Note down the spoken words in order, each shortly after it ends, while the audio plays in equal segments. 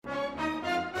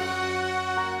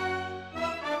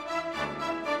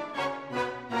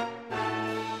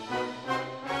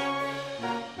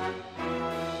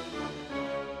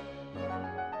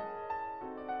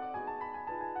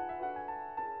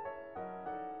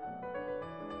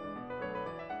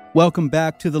Welcome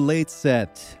back to The Late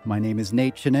Set. My name is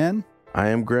Nate Chinen. I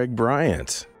am Greg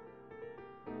Bryant.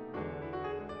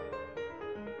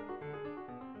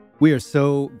 We are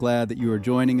so glad that you are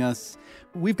joining us.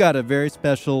 We've got a very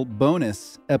special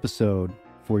bonus episode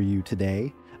for you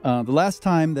today. The last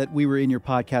time that we were in your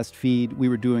podcast feed, we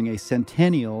were doing a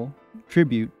centennial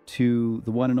tribute to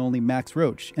the one and only Max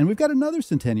Roach. And we've got another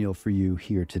centennial for you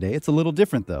here today. It's a little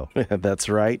different, though. That's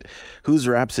right. Whose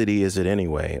Rhapsody is it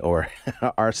anyway? Or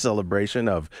our celebration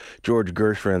of George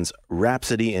Gershwin's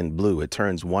Rhapsody in Blue. It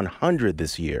turns 100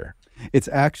 this year. It's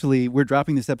actually, we're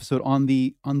dropping this episode on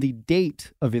the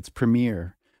date of its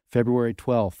premiere, February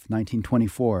 12th,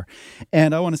 1924.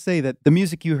 And I want to say that the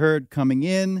music you heard coming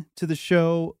in to the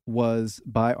show was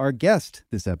by our guest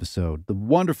this episode, the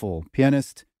wonderful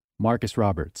pianist Marcus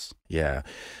Roberts. Yeah.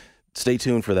 Stay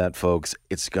tuned for that, folks.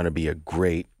 It's going to be a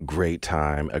great, great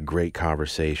time, a great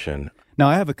conversation. Now,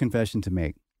 I have a confession to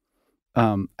make.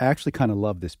 I actually kind of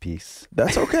love this piece.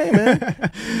 That's okay,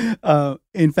 man.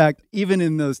 In fact, even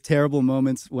in those terrible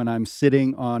moments when I'm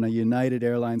sitting on a United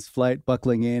Airlines flight,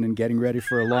 buckling in and getting ready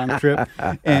for a long trip,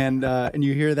 and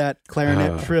you hear that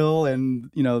clarinet trill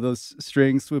and, you know, those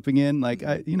strings swooping in, like,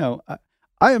 I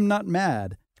am not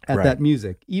mad at that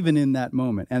music, even in that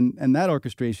moment. And that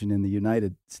orchestration in the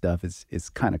United stuff is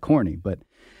kind of corny, but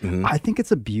I think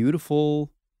it's a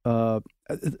beautiful,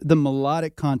 the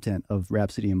melodic content of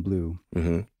Rhapsody in Blue.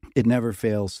 It never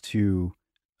fails to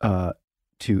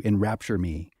enrapture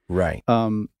me. Right.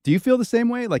 Do you feel the same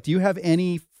way? Like, do you have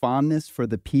any fondness for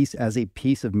the piece as a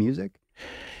piece of music?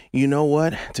 You know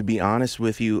what? To be honest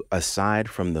with you, aside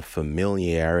from the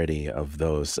familiarity of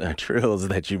those trills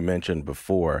that you mentioned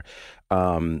before,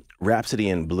 Rhapsody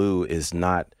in Blue is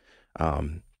not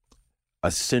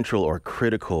a central or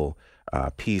critical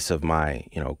piece of my,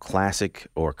 classic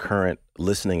or current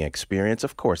listening experience.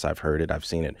 Of course, I've heard it. I've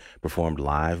seen it performed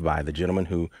live by the gentleman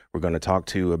who we're going to talk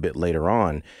to a bit later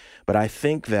on. But I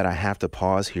think that I have to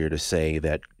pause here to say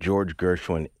that George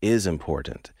Gershwin is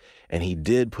important. And he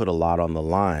did put a lot on the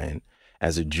line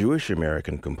as a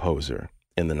Jewish-American composer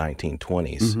in the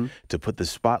 1920s to put the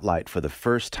spotlight for the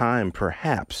first time,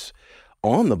 perhaps,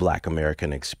 on the Black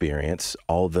American experience,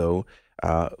 although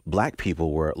Black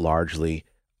people were largely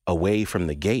away from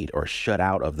the gate or shut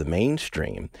out of the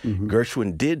mainstream.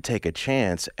 Gershwin did take a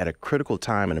chance at a critical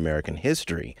time in American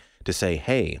history to say,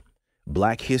 hey,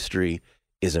 Black history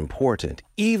is important,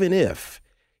 even if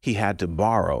he had to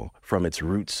borrow from its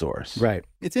root source. Right.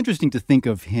 It's interesting to think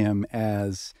of him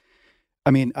as,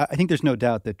 I think there's no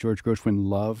doubt that George Gershwin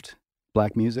loved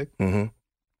Black music,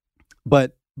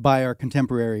 but by our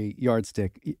contemporary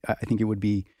yardstick, I think it would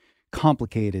be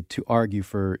complicated to argue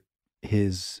for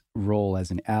his role as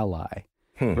an ally,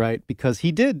 right? Because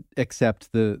he did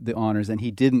accept the honors and he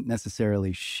didn't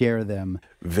necessarily share them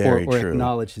or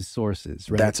acknowledge his sources,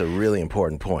 right? That's a really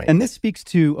important point. And this speaks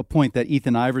to a point that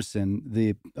Ethan Iverson,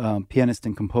 the pianist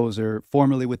and composer,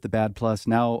 formerly with the Bad Plus,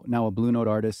 now a Blue Note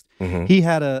artist, he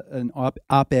had an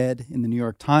op-ed in the New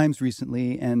York Times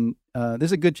recently, and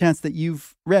there's a good chance that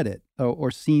you've read it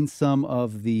or seen some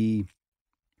of the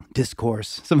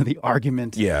discourse, some of the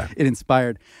argument it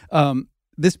inspired.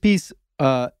 This piece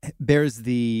bears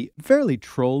the fairly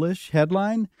trollish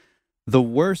headline, "The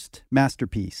Worst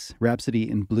Masterpiece, Rhapsody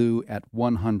in Blue at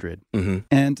 100."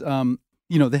 And,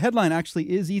 the headline actually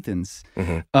is Ethan's.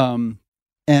 And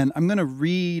I'm going to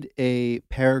read a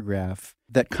paragraph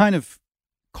that kind of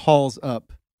calls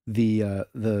up the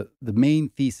main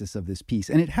thesis of this piece.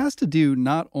 And it has to do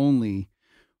not only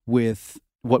with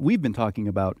what we've been talking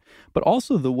about, but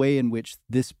also the way in which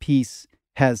this piece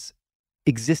has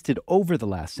existed over the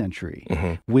last century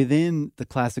within the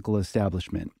classical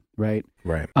establishment, right?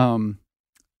 Right.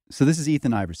 So this is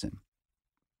Ethan Iverson.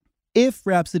 If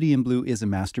Rhapsody in Blue is a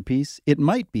masterpiece, it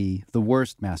might be the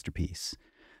worst masterpiece.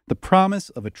 The promise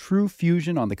of a true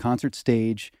fusion on the concert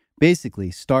stage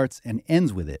basically starts and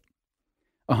ends with it.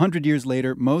 100 years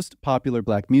later, most popular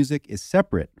Black music is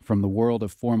separate from the world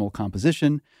of formal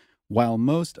composition, while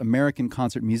most American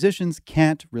concert musicians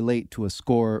can't relate to a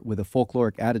score with a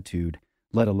folkloric attitude,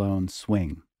 let alone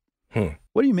swing.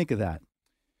 What do you make of that?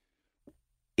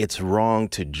 It's wrong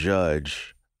to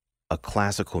judge a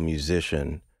classical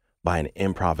musician by an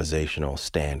improvisational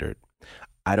standard.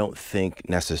 I don't think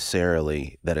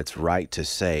necessarily that it's right to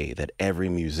say that every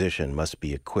musician must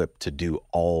be equipped to do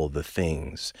all the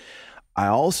things. I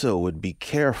also would be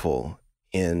careful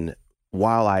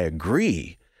while I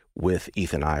agree with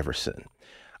Ethan Iverson,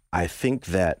 I think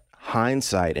that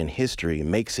hindsight and history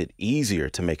makes it easier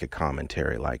to make a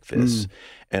commentary like this.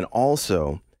 And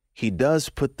also, he does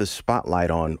put the spotlight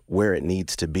on where it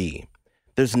needs to be.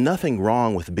 There's nothing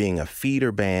wrong with being a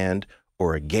feeder band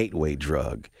or a gateway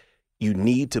drug, you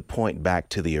need to point back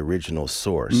to the original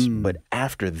source. But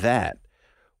after that,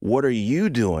 what are you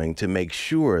doing to make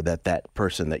sure that that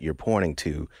person that you're pointing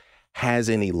to has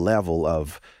any level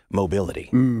of mobility?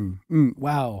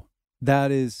 Wow.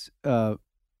 That is,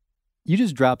 you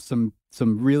just dropped some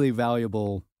really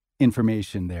valuable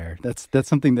information there. That's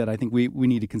something that I think we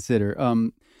need to consider.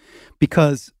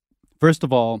 Because first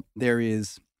of all, there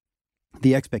is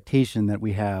the expectation that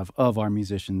we have of our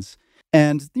musicians,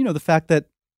 and the fact that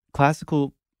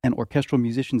classical and orchestral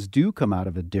musicians do come out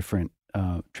of a different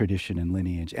tradition and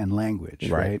lineage and language,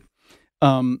 right?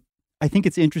 I think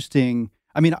it's interesting.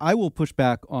 I mean, I will push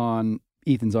back on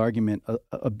Ethan's argument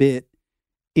a bit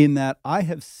in that I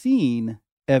have seen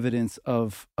evidence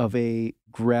of a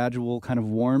gradual kind of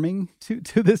warming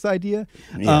to this idea.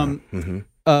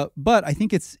 But I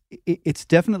think it's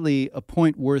definitely a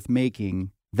point worth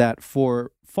making that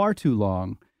for far too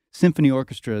long, symphony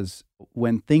orchestras,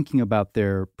 when thinking about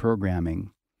their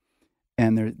programming,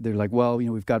 and they're like, well,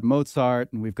 we've got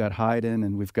Mozart and we've got Haydn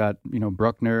and we've got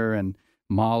Bruckner and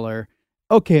Mahler.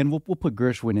 Okay, and we'll put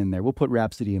Gershwin in there. We'll put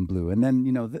Rhapsody in Blue, and then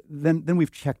then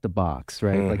we've checked the box,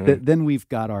 right? Like then we've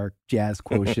got our jazz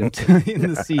quotient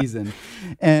in the season,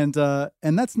 and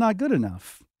that's not good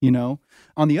enough,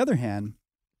 On the other hand,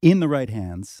 in the right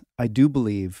hands, I do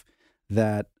believe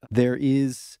that there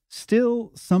is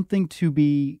still something to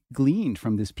be gleaned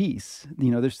from this piece.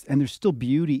 There's still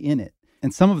beauty in it.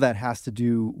 And some of that has to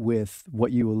do with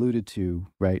what you alluded to,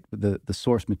 right? The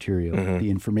source material, the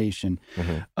information.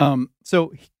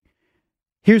 So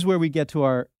here's where we get to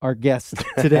our guest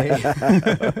today.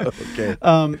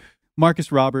 Okay. Marcus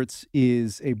Roberts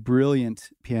is a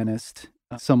brilliant pianist,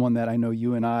 someone that I know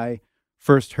you and I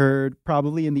first heard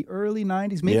probably in the early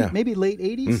 90s, maybe late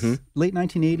 80s, late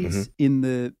 1980s, in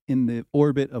the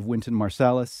orbit of Wynton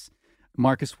Marsalis.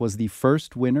 Marcus was the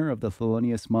first winner of the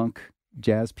Thelonious Monk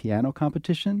jazz piano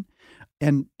competition,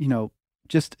 and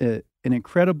just an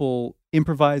incredible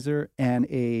improviser and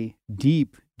a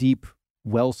deep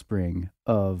wellspring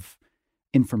of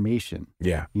information,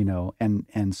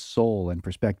 and soul and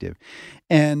perspective.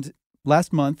 And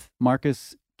last month,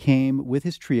 Marcus came with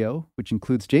his trio, which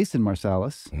includes Jason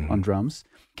Marsalis on drums,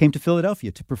 came to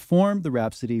Philadelphia to perform the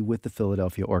Rhapsody with the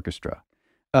Philadelphia Orchestra.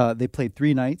 They played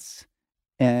 3 nights,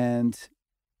 and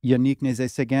Yannick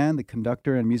Nézet-Séguin, the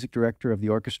conductor and music director of the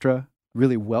orchestra,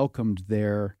 really welcomed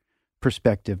their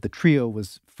perspective. The trio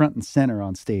was front and center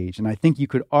on stage, and I think you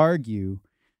could argue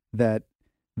that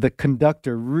the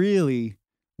conductor really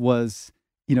was,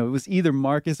 it was either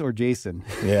Marcus or Jason,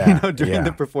 during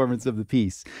the performance of the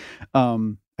piece.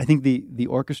 I think the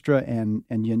orchestra and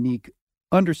Yannick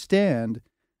understand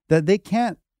that they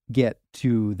can't get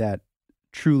to that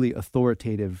truly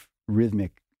authoritative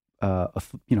rhythmic,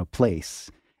 place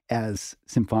as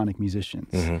symphonic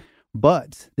musicians,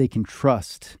 but they can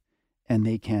trust and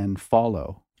they can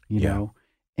follow, know.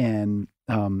 And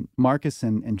Marcus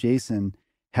and Jason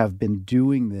have been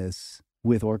doing this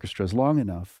with orchestras long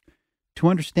enough to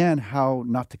understand how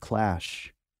not to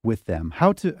clash with them,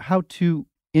 how to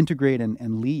integrate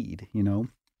and lead,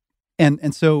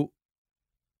 and so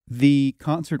the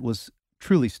concert was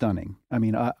truly stunning. I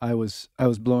mean, I was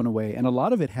blown away, and a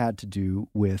lot of it had to do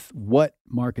with what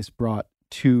Marcus brought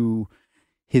to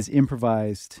his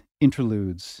improvised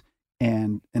interludes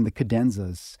and the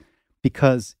cadenzas,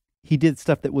 because he did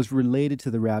stuff that was related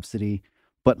to the Rhapsody,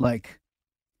 but like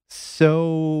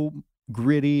so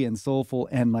gritty and soulful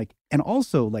and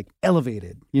also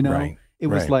elevated, Right, it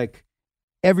was like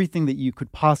everything that you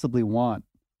could possibly want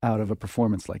out of a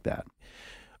performance like that.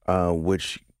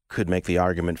 Which could make the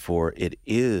argument for it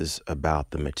is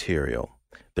about the material.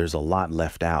 There's a lot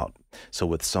left out. So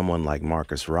with someone like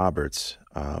Marcus Roberts,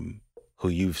 who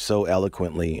you've so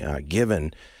eloquently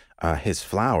given his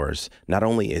flowers, not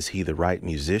only is he the right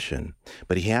musician,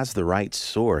 but he has the right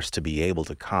source to be able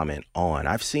to comment on.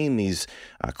 I've seen these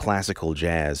classical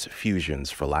jazz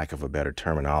fusions, for lack of a better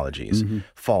terminologies,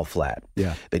 fall flat.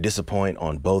 Yeah. They disappoint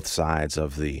on both sides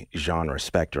of the genre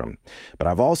spectrum. But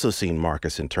I've also seen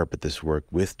Marcus interpret this work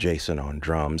with Jason on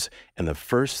drums, and the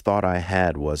first thought I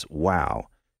had was, wow,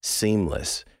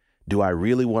 seamless. Do I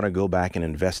really want to go back and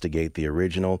investigate the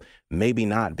original? Maybe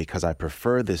not, because I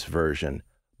prefer this version.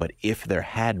 But if there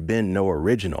had been no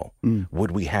original,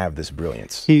 would we have this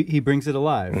brilliance? He brings it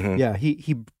alive. Yeah,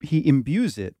 he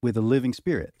imbues it with a living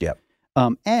spirit. Yep.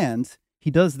 And he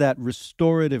does that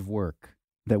restorative work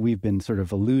that we've been sort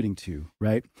of alluding to,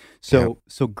 right? So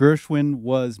Gershwin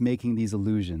was making these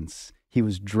allusions. He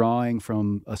was drawing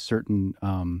from a certain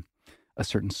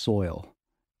soil,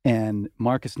 And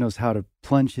Marcus knows how to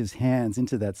plunge his hands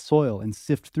into that soil and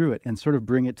sift through it and sort of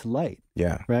bring it to light.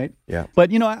 Yeah. Right? Yeah.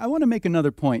 But, I want to make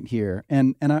another point here,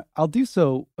 and I'll do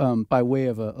so by way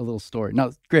of a little story.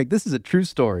 Now, Greg, this is a true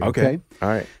story, okay? All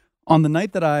right. On the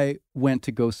night that I went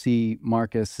to go see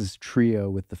Marcus's trio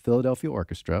with the Philadelphia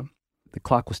Orchestra, the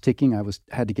clock was ticking. I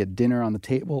had to get dinner on the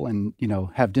table and,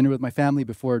 have dinner with my family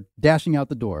before dashing out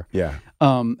the door. Yeah.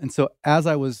 And so as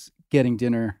I was getting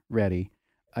dinner ready,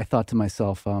 I thought to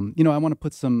myself, I want to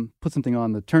put something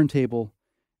on the turntable,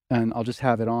 and I'll just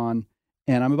have it on.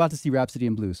 And I'm about to see Rhapsody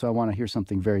in Blue, so I want to hear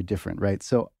something very different, right?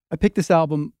 So I picked this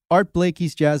album, Art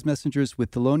Blakey's Jazz Messengers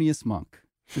with Thelonious Monk.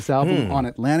 This album on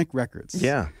Atlantic Records.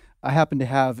 Yeah. I happen to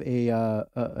have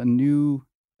a new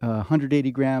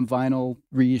 180-gram vinyl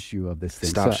reissue of this thing.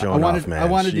 Stop showing off, man. I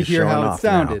wanted to hear how it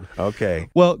sounded. Now. Okay.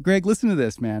 Well, Greg, listen to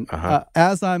this, man.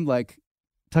 As I'm like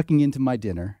tucking into my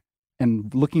dinner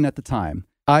and looking at the time,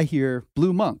 I hear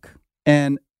Blue Monk,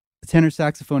 and the tenor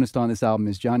saxophonist on this album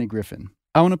is Johnny Griffin.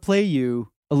 I want to play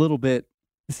you a little bit.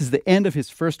 This is the end of his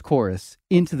first chorus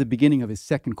into the beginning of his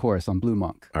second chorus on Blue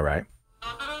Monk. All right.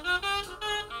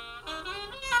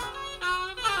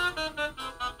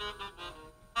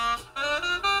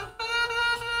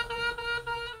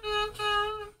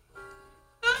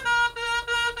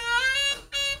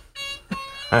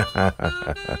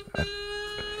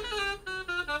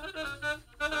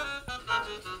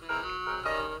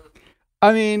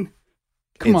 I mean,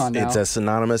 come on now. It's as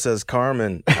synonymous as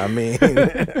Carmen. I mean, but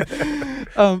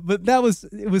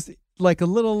it was like a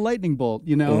little lightning bolt,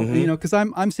 because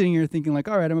I'm sitting here thinking like,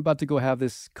 all right, I'm about to go have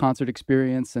this concert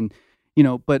experience, and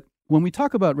but when we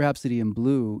talk about Rhapsody in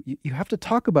Blue, you have to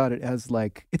talk about it as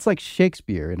like it's like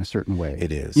Shakespeare in a certain way.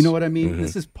 It is. You know what I mean?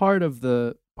 This is part of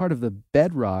the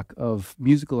bedrock of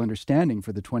musical understanding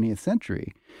for the 20th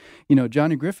century.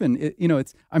 Johnny Griffin.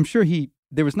 I'm sure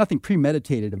there was nothing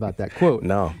premeditated about that quote.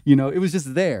 No. It was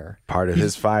just there. Part of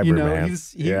his fiber, man.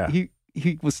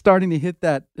 He was starting to hit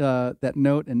that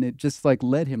note, and it just like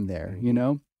led him there,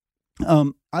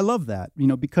 I love that,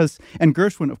 because, and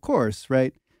Gershwin, of course,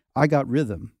 right? I got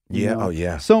rhythm. Yeah. Oh,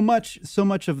 yeah. So much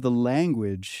of the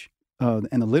language and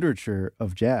the literature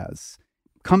of jazz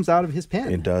comes out of his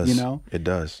pen. It does. It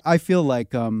does. I feel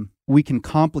like we can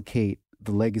complicate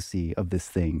the legacy of this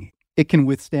thing. It can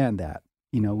withstand that.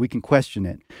 We can question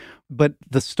it, but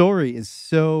the story is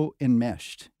so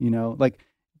enmeshed, like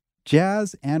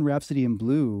jazz and Rhapsody in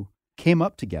Blue came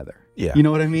up together. Yeah. You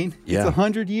know what I mean? Yeah. It's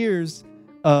 100 years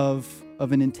of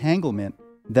an entanglement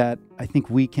that I think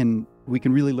we can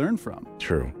really learn from.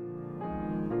 True.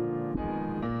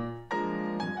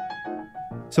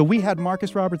 So we had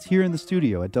Marcus Roberts here in the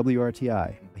studio at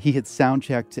WRTI. He had sound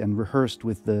checked and rehearsed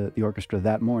with the orchestra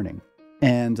that morning,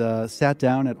 and sat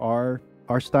down at our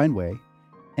Steinway.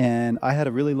 And I had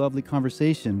a really lovely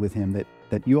conversation with him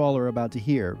that you all are about to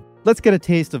hear. Let's get a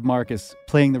taste of Marcus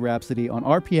playing the Rhapsody on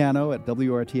our piano at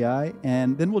WRTI,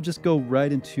 and then we'll just go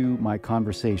right into my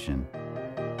conversation.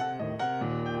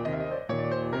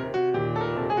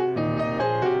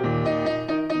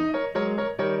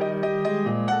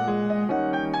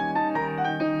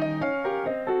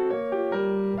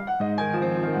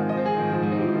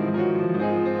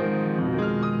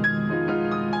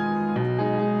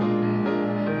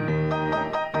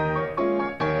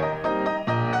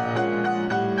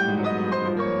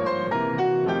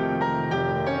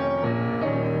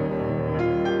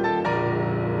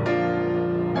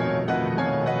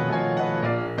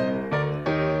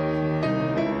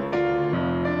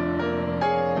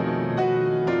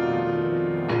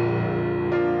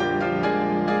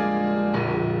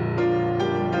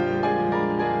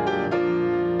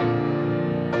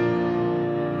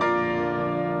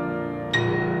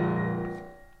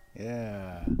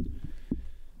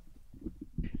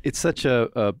 It's such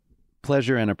a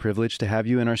pleasure and a privilege to have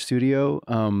you in our studio.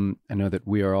 I know that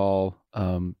we are all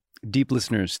deep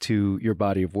listeners to your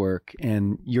body of work,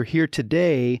 and you're here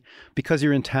today because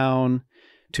you're in town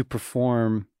to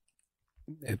perform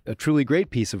a truly great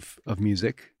piece of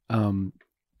music,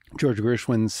 George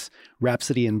Gershwin's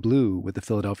Rhapsody in Blue with the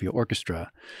Philadelphia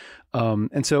Orchestra.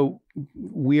 And so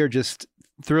we are just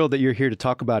thrilled that you're here to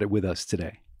talk about it with us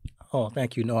today. Oh,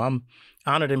 thank you. No, I'm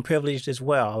honored and privileged as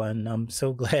well, and I'm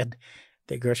so glad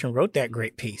that Gershwin wrote that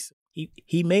great piece.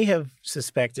 He may have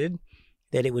suspected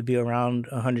that it would be around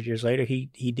 100 years later.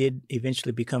 He did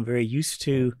eventually become very used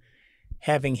to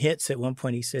having hits. At one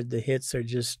point, he said the hits are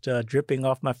just dripping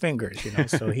off my fingers.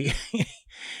 So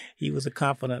he was a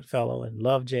confident fellow and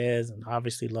loved jazz and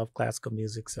obviously loved classical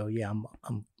music. So yeah,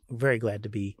 I'm very glad to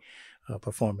be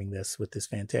performing this with this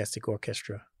fantastic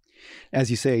orchestra.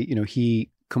 As you say,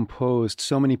 he composed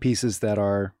so many pieces that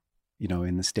are,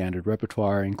 in the standard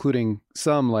repertoire, including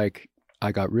some like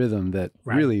I Got Rhythm that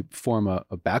Right. really form a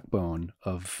backbone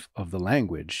of the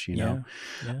language, Yeah.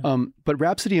 But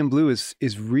Rhapsody in Blue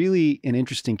is really an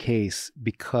interesting case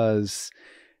because,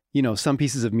 some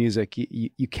pieces of music,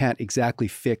 you can't exactly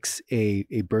fix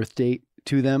a birth date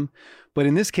to them. But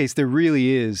in this case, there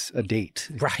really is a date,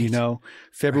 Right.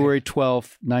 February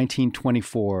 12th,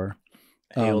 1924.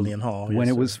 Aeolian Hall. When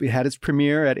it had its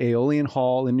premiere at Aeolian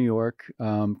Hall in New York,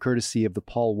 courtesy of the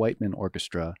Paul Whiteman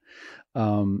Orchestra.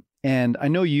 And I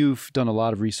know you've done a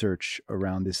lot of research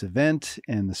around this event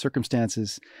and the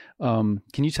circumstances. Can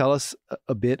you tell us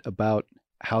a bit about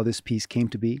how this piece came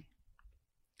to be?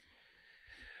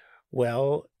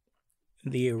 Well,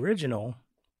 the original,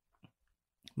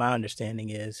 my understanding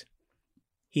is,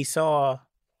 he saw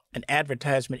an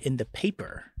advertisement in the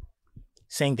paper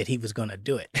saying that he was going to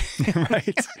do it.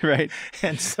 Right.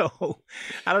 And so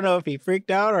I don't know if he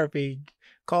freaked out or if he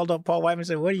called up Paul Whiteman and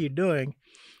said, "What are you doing?"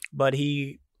 But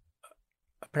he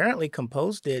apparently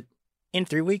composed it in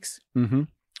 3 weeks.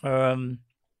 Mm-hmm.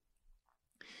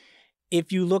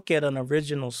 If you look at an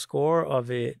original score of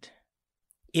it,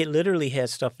 it literally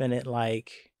has stuff in it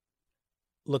like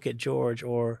Look at George,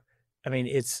 or, I mean,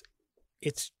 it's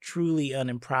truly an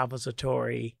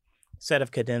improvisatory set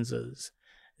of cadenzas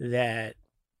that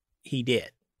he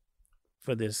did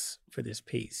for this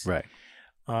piece. Right.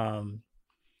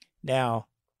 Now,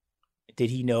 did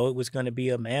he know it was going to be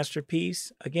a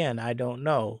masterpiece? Again, I don't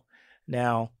know.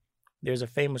 Now, there's a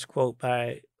famous quote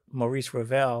by Maurice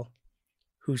Ravel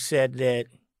who said that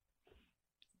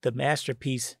the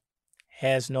masterpiece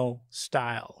has no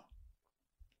style.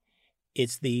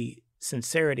 It's the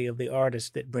sincerity of the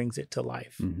artist that brings it to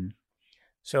life. Mm-hmm.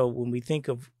 So when we think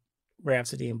of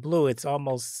Rhapsody in Blue, it's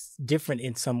almost different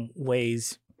in some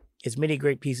ways. As many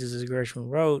great pieces as Gershwin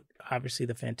wrote, obviously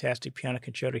the fantastic piano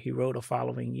concerto he wrote a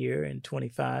following year in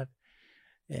 25,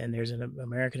 and there's an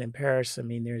American in Paris. I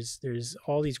mean, there's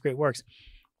all these great works.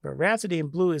 But Rhapsody in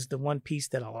Blue is the one piece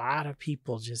that a lot of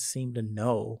people just seem to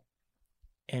know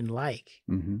and like.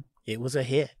 Mm-hmm. It was a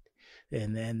hit.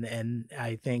 And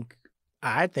I think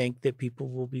that people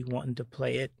will be wanting to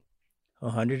play it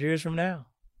 100 years from now.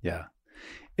 Yeah.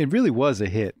 It really was a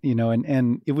hit,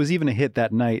 and it was even a hit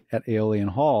that night at Aeolian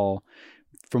Hall.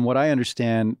 From what I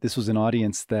understand, this was an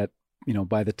audience that,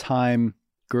 by the time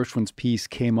Gershwin's piece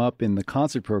came up in the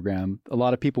concert program, a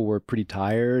lot of people were pretty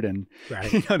tired and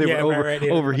they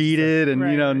were overheated and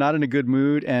not in a good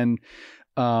mood, and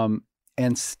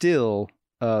still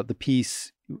the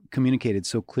piece communicated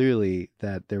so clearly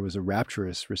that there was a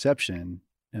rapturous reception,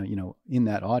 in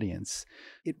that audience.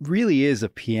 It really is a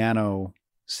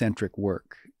piano-centric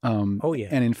work. And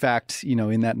in fact, in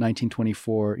that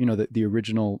 1924, the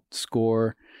original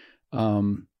score,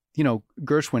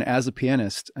 Gershwin as a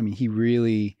pianist, I mean, he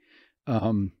really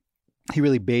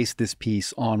based this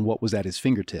piece on what was at his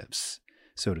fingertips,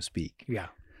 so to speak. Yeah.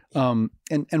 And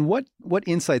what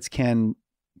insights can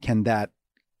that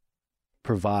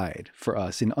provide for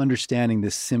us in understanding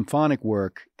this symphonic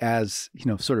work as,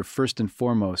 sort of first and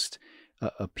foremost,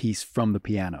 a piece from the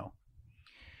piano?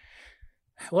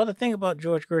 Well, the thing about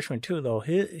George Gershwin, too, though,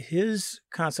 his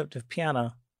concept of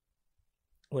piano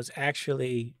was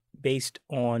actually based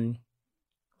on,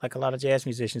 like a lot of jazz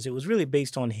musicians, it was really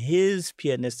based on his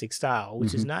pianistic style,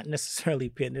 which is not necessarily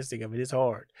pianistic. I mean, it's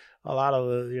hard. A lot of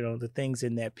the things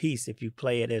in that piece, if you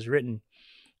play it as written.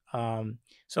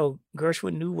 So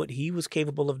Gershwin knew what he was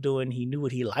capable of doing. He knew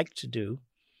what he liked to do.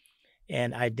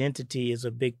 And identity is a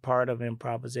big part of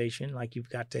improvisation. Like, you've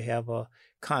got to have a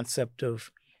concept of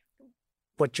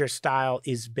what your style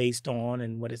is based on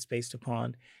and what it's based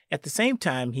upon. At the same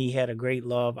time, he had a great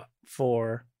love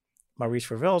for Maurice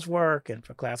Ravel's work and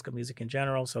for classical music in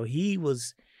general. So he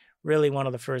was really one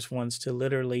of the first ones to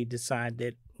literally decide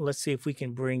that, let's see if we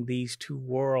can bring these two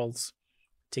worlds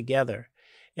together.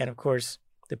 And of course,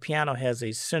 the piano has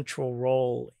a central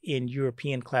role in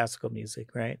European classical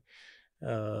music, right?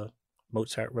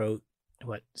 Mozart wrote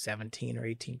 17 or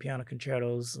 18 piano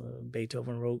concertos.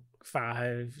 Beethoven wrote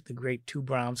 5, the great 2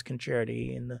 Brahms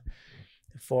concerti and the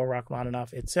 4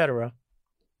 Rachmaninoff, etc.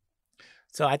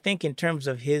 So I think in terms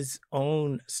of his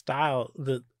own style,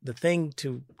 the thing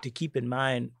to keep in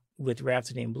mind with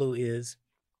Rhapsody in Blue is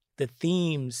the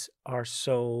themes are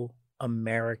so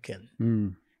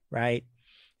American, right?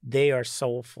 They are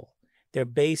soulful. They're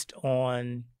based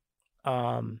on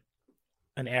an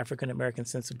African-American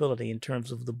sensibility in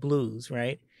terms of the blues,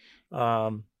 right?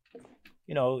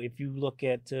 If you look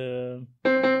at, you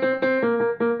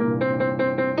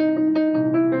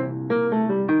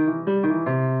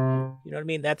know what I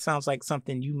mean? That sounds like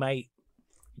something you might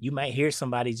you might hear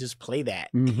somebody just play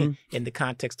that Mm-hmm. in the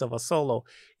context of a solo.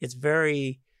 It's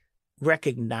very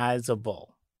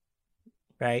recognizable,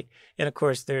 right? And of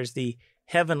course, there's the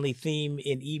heavenly theme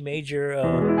in E major.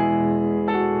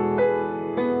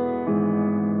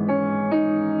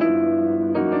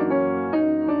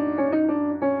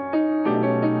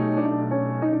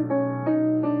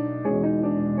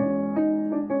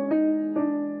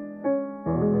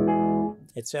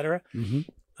 Etc.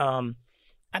 Mm-hmm.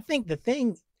 I think the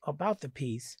thing about the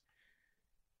piece,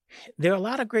 there are a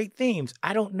lot of great themes.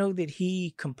 I don't know that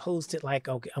he composed it like,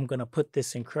 okay, I'm going to put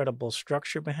this incredible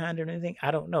structure behind it or anything.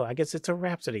 I don't know. I guess it's a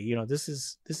rhapsody. You know, this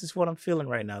is what I'm feeling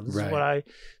right now. This Right.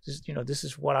 this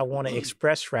is what I want to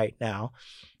express right now.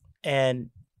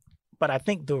 But I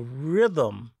think the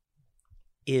rhythm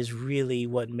is really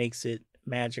what makes it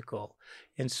magical.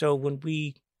 And so when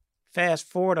we fast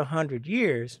forward 100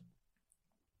 years,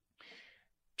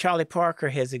 Charlie Parker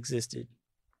has existed.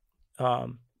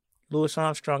 Louis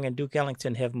Armstrong and Duke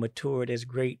Ellington have matured as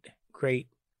great, great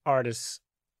artists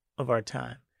of our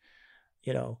time.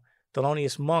 You know,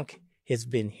 Thelonious Monk has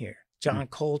been here. John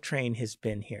Coltrane has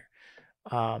been here.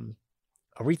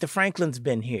 Aretha Franklin's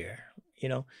been here. You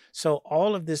know, so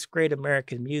all of this great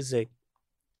American music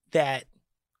that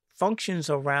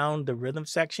functions around the rhythm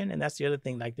section, and that's the other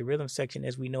thing, like the rhythm section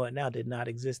as we know it now did not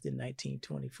exist in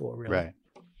 1924, really. Right.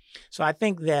 So I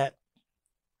think that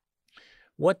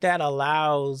what that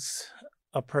allows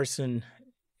a person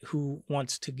who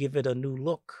wants to give it a new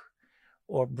look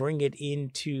or bring it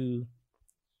into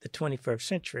the 21st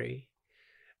century,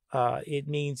 it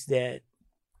means that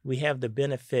we have the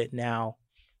benefit now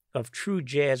of true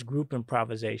jazz group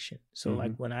improvisation. So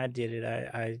like when I did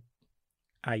it,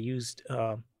 I used,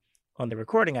 on the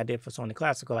recording I did for Sony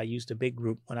Classical, I used a big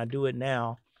group. When I do it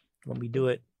now, when we do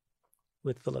it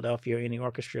with Philadelphia or any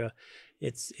orchestra,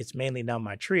 it's mainly now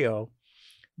my trio.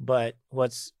 But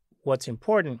what's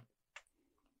important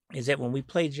is that when we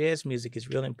play jazz music, it's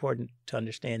really important to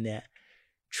understand that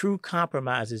true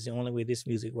compromise is the only way this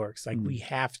music works. Like we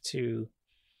have to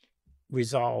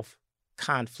resolve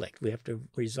conflict. We have to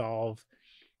resolve,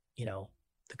 you know,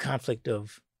 the conflict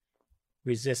of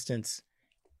resistance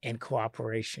and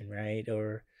cooperation, right?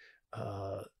 Or,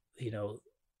 you know,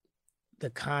 the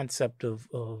concept of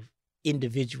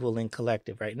individual and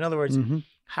collective, right? In other words,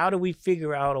 how do we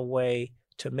figure out a way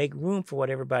to make room for what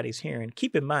everybody's hearing?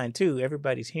 Keep in mind, too,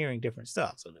 everybody's hearing different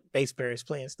stuff. So the bass player is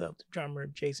playing stuff, the drummer,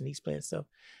 Jason, he's playing stuff.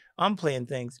 I'm playing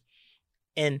things.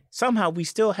 And somehow we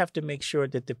still have to make sure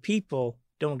that the people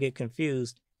don't get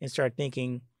confused and start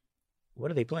thinking, what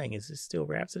are they playing? Is this still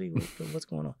Rhapsody? What's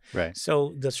going on? Right.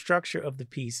 So the structure of the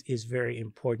piece is very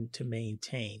important to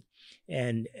maintain.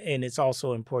 And it's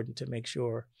also important to make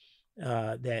sure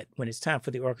that when it's time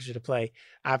for the orchestra to play,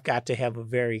 I've got to have a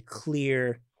very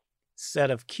clear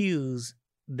set of cues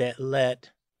that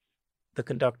let the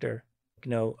conductor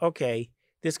know, okay,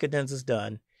 this cadenza's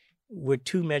done. We're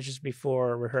 2 measures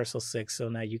before rehearsal 6, so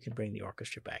now you can bring the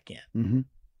orchestra back in.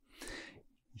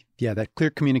 Yeah, that clear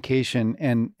communication.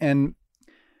 And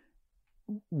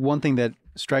one thing that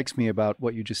strikes me about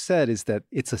what you just said is that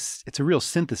it's a real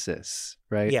synthesis,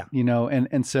 right? Yeah. You know,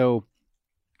 and so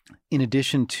in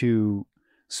addition to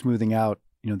smoothing out,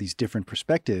 you know, these different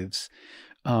perspectives,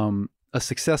 a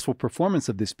successful performance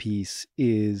of this piece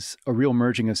is a real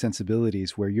merging of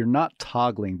sensibilities where you're not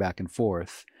toggling back and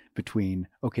forth between,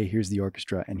 okay, here's the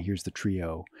orchestra and here's the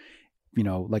trio, you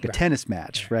know, like a tennis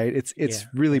match, right? It's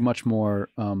really much more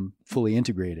fully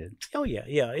integrated. Oh yeah,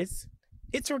 yeah.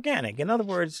 It's organic. In other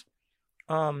words,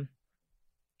 I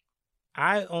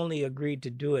only agreed to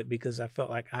do it because I felt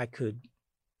like I could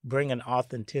bring an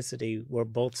authenticity where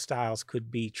both styles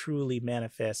could be truly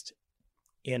manifest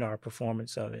in our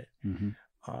performance of it.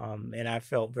 And I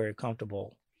felt very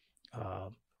comfortable,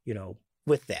 you know,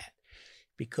 with that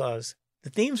because the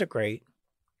themes are great.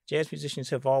 Jazz musicians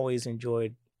have always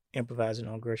enjoyed improvising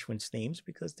on Gershwin's themes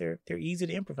because they're easy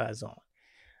to improvise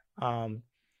on.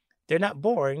 They're not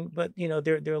boring, but you know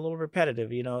they're a little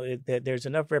repetitive. You know, there's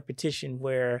enough repetition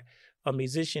where a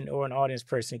musician or an audience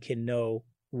person can know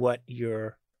what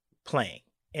you're playing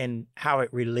and how it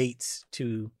relates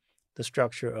to the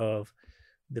structure of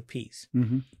the piece.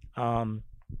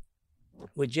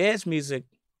 With jazz music,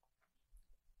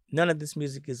 none of this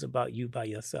music is about you by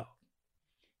yourself.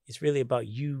 It's really about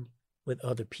you with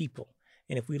other people.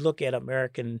 And if we look at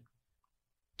American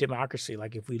democracy,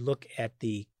 like if we look at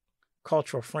the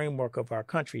cultural framework of our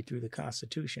country through the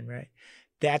Constitution, right?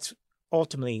 That's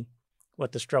ultimately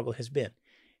what the struggle has been.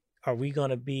 Are we going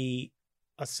to be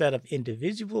a set of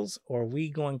individuals, or are we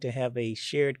going to have a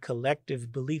shared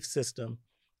collective belief system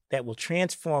that will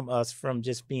transform us from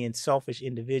just being selfish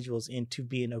individuals into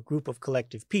being a group of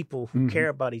collective people who care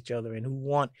about each other and who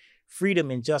want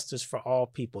freedom and justice for all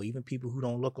people, even people who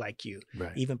don't look like you,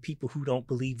 even people who don't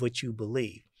believe what you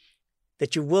believe,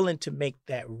 that you're willing to make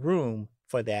that room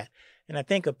for that. And I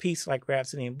think a piece like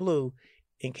Rhapsody in Blue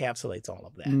encapsulates all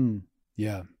of that.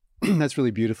 Yeah, that's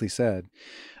really beautifully said.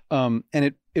 And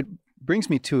it brings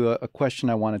me to a question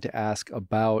I wanted to ask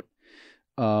about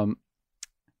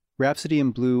Rhapsody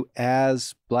in Blue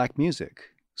as Black music,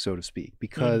 so to speak,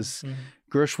 because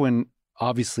Gershwin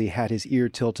obviously had his ear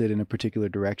tilted in a particular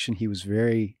direction. He was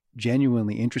very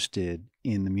genuinely interested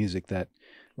in the music that,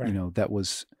 that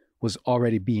was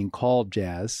already being called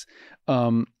jazz.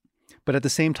 But at the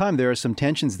same time, there are some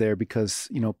tensions there because,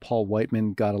 Paul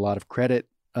Whiteman got a lot of credit.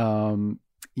 He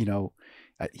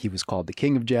was called the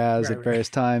king of jazz at various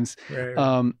times.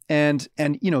 And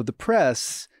the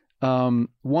press,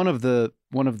 one of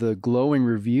the glowing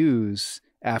reviews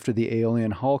after the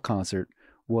Aeolian Hall concert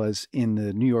was in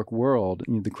the New York World.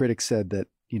 The critics said that,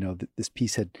 this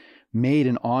piece had made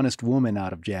an honest woman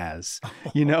out of jazz,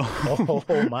 Oh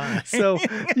my. So,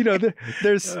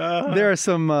 there are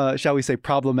some, shall we say,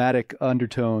 problematic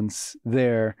undertones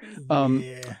there.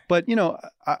 But,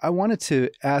 I wanted to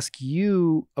ask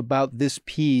you about this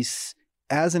piece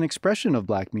as an expression of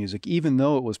Black music, even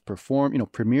though it was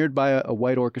premiered by a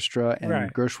white orchestra, and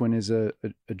Gershwin is a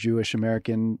Jewish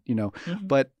American,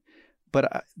 but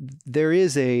there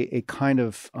is a kind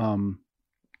of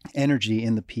energy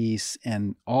in the piece,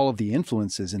 and all of the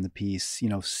influences in the piece,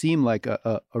 seem like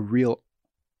a real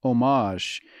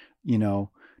homage,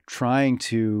 trying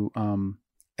to,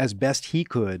 as best he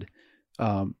could,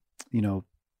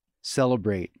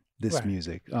 celebrate this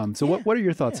music. So what are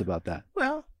your thoughts about that?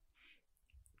 Well,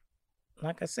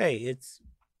 like I say,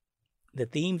 the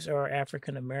themes are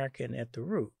African American at the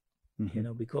root,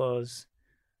 because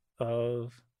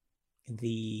of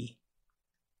the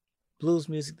blues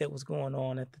music that was going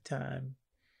on at the time.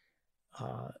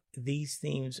 These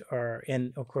themes are,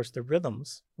 and of course the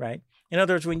rhythms, right? In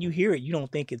other words, when you hear it, you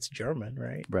don't think it's German,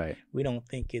 right? Right. We don't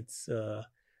think it's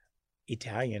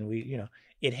Italian.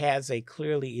 It has a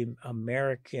clearly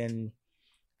American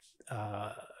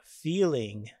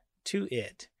feeling to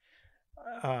it.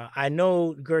 I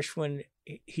know Gershwin,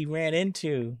 he ran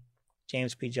into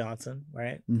James P. Johnson,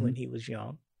 right, when he was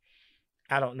young.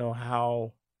 I don't know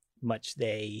how much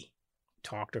they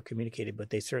talked or communicated,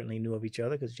 but they certainly knew of each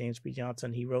other, because James P.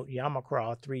 Johnson, he wrote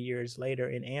Yamacraw 3 years later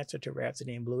in answer to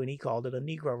Rhapsody in Blue, and he called it a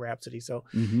Negro Rhapsody. So,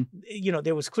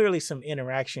 there was clearly some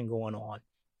interaction going on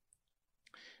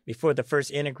before the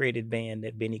first integrated band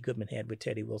that Benny Goodman had with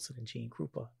Teddy Wilson and Gene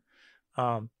Krupa.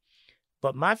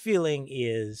 But my feeling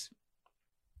is,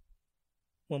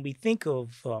 when we think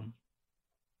of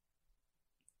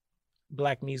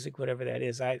Black music, whatever that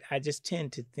is, I just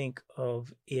tend to think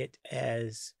of it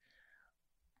as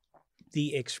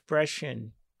the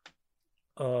expression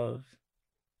of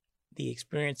the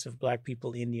experience of Black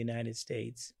people in the United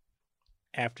States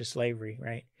after slavery,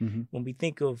 right? When we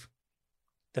think of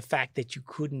the fact that you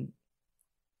couldn't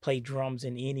play drums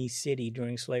in any city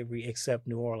during slavery except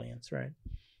New Orleans, right?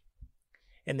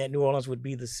 And that New Orleans would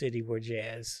be the city where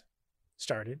jazz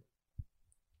started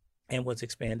and was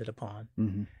expanded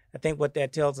upon. I think what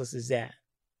that tells us is that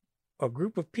a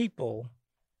group of people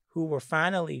who were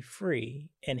finally free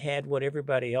and had what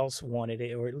everybody else wanted,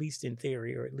 or at least in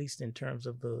theory, or at least in terms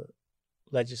of the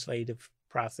legislative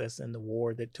process and the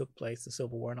war that took place, the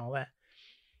Civil War and all that,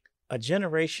 a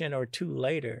generation or two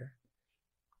later,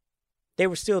 they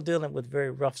were still dealing with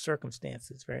very rough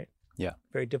circumstances, right? Yeah.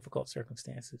 Very difficult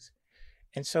circumstances.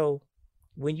 And so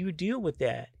when you deal with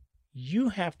that, you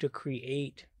have to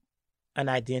create an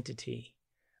identity,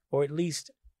 or at least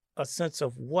a sense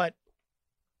of what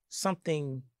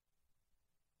something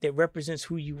that represents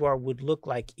who you are would look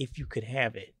like if you could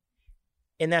have it.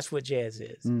 And that's what jazz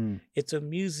is. It's a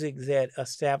music that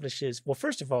establishes, well,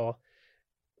 first of all,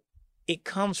 it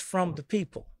comes from the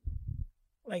people.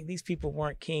 Like, these people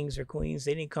weren't kings or queens.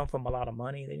 They didn't come from a lot of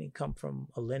money. They didn't come from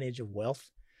a lineage of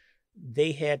wealth.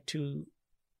 They had to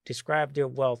describe their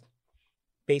wealth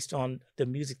based on the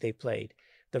music they played,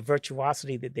 the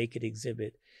virtuosity that they could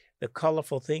exhibit, the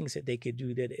colorful things that they could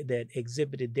do that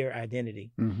exhibited their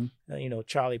identity.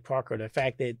 Charlie Parker, the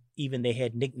fact that even they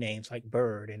had nicknames like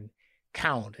Bird and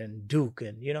Count and Duke,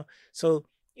 and so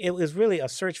it was really a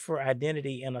search for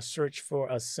identity and a search for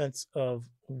a sense of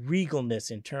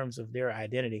regalness in terms of their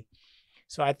identity.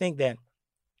 So I think that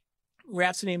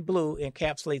Rhapsody in Blue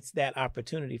encapsulates that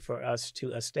opportunity for us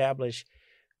to establish,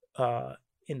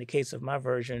 in the case of my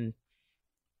version,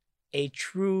 a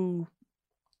true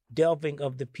delving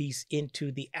of the piece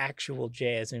into the actual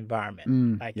jazz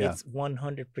environment. Like yeah. it's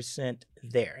 100%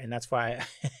 there. And that's why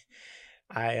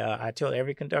I tell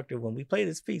every conductor, when we play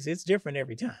this piece, it's different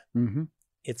every time. Mm-hmm.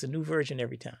 It's a new version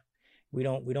every time. We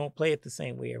don't play it the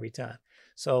same way every time.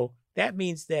 So that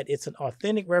means that it's an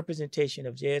authentic representation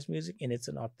of jazz music, and it's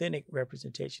an authentic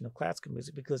representation of classical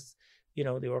music, because, you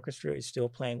know, the orchestra is still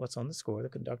playing what's on the score. The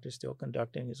conductor is still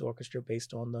conducting his orchestra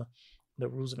based on the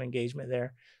rules of engagement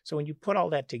there. So when you put all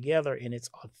that together and it's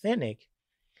authentic,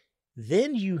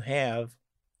 then you have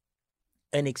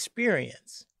an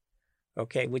experience,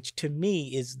 okay, which to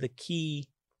me is the key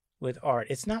with art.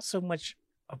 It's not so much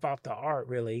about the art,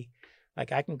 really.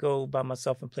 Like, I can go by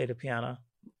myself and play the piano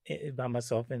by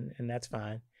myself, and that's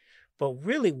fine. But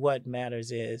really what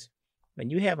matters is when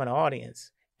you have an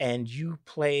audience and you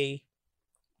play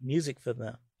music for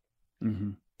them,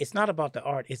 Mm-hmm. it's not about the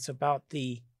art. It's about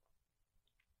the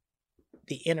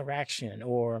interaction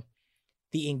or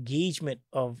the engagement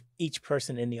of each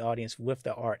person in the audience with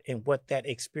the art and what that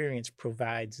experience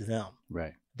provides them.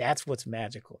 Right. That's what's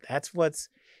magical. That's what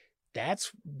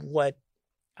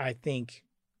I think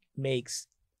makes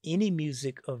any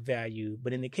music of value.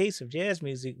 But in the case of jazz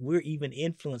music, we're even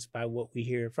influenced by what we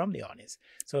hear from the audience.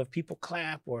 So if people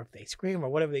clap or if they scream or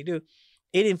whatever they do,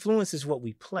 it influences what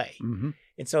we play. Mm-hmm.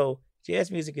 And so jazz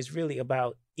music is really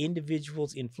about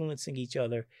individuals influencing each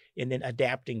other and then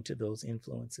adapting to those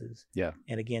influences. Yeah.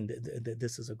 And again,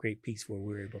 this is a great piece where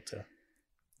we're able to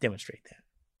demonstrate that.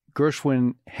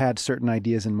 Gershwin had certain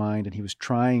ideas in mind, and he was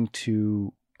trying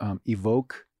to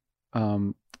evoke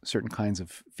certain kinds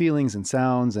of feelings and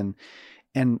sounds, and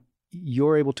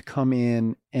you're able to come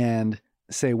in and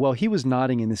say, well, he was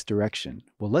nodding in this direction.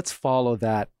 Well, let's follow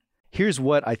that. Here's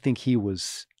what I think he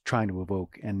was trying to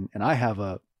evoke, and I have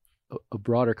a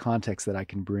broader context that I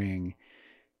can bring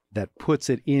that puts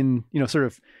it in, you know, sort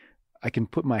of, I can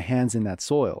put my hands in that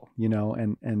soil, you know,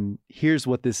 and here's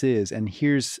what this is, and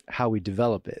here's how we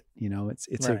develop it. You know, it's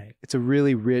Right. a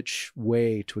really rich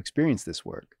way to experience this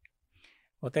work.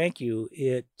 Well, thank you.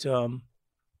 It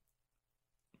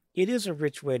is a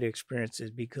rich way to experience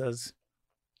it because,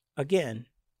 again,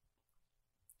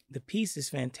 the piece is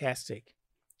fantastic.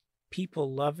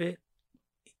 People love it.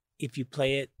 If you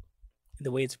play it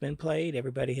the way it's been played,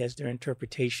 everybody has their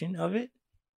interpretation of it.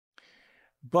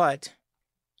 But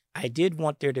I did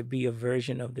want there to be a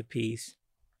version of the piece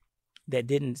that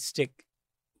didn't stick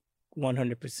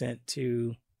 100%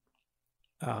 to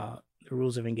the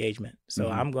rules of engagement. So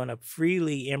Mm-hmm. I'm going to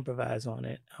freely improvise on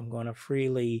it. I'm going to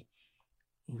freely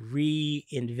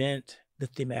reinvent the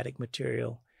thematic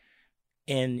material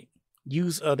and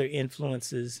use other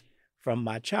influences from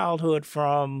my childhood,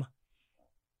 from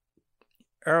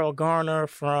Earl Garner,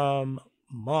 from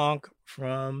Monk,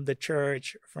 from the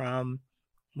church, from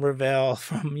Ravel,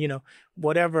 from, you know,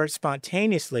 whatever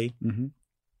spontaneously, Mm-hmm.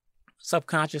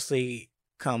 subconsciously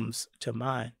comes to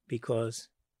mind. Because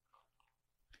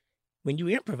when you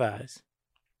improvise,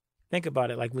 think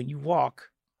about it, like when you walk,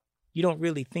 you don't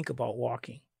really think about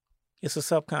walking. It's a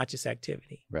subconscious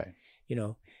activity. Right. You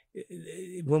know,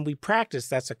 when we practice,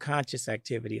 that's a conscious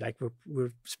activity. Like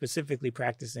we're specifically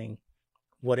practicing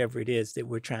whatever it is that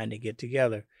we're trying to get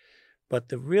together. But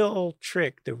the real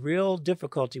trick, the real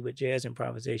difficulty with jazz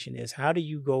improvisation is, how do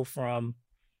you go from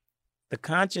the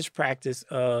conscious practice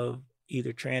of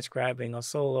either transcribing a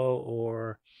solo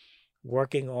or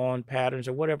working on patterns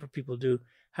or whatever people do,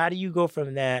 how do you go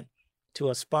from that to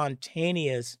a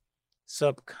spontaneous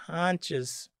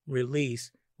subconscious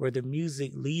release where the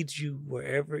music leads you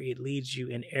wherever it leads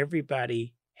you, and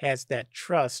everybody has that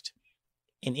trust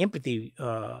and empathy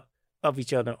of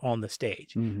each other on the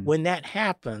stage? Mm-hmm. When that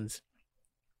happens,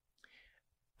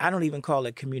 I don't even call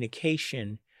it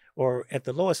communication, or at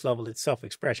the lowest level, it's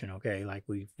self-expression, okay? Like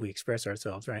we express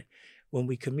ourselves, right? When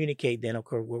we communicate, then of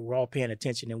course we're all paying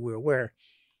attention and we're aware.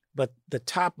 But the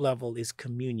top level is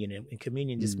communion, and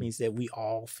communion just means that we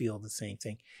all feel the same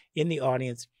thing in the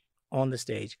audience, on the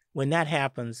stage. When that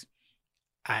happens,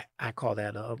 I call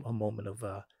that a moment of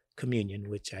communion,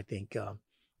 which I think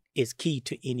is key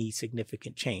to any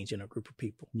significant change in a group of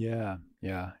people. Yeah,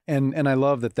 yeah, and I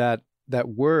love that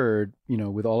word, you know,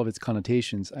 with all of its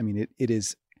connotations. I mean, it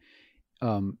is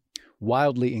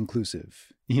wildly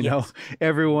inclusive. You know,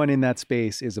 everyone in that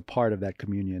space is a part of that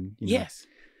communion. You know? Yes.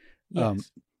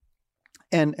 Yes.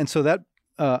 And so that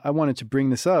I wanted to bring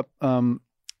this up.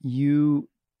 You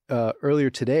earlier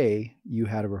today, you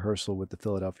had a rehearsal with the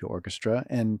Philadelphia Orchestra,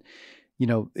 and you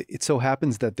know, it so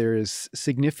happens that there is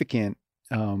significant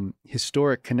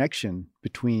historic connection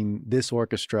between this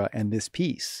orchestra and this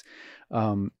piece,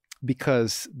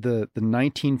 because the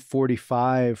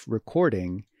 1945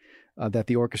 recording that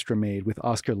the orchestra made with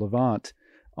Oscar Levant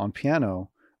on piano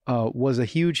was a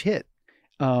huge hit.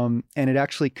 And it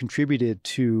actually contributed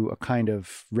to a kind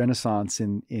of renaissance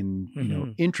in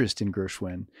interest in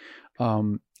Gershwin.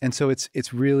 And so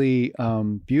it's really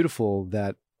beautiful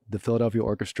that the Philadelphia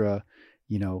Orchestra,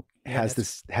 has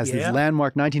this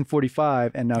landmark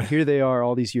 1945, and now here they are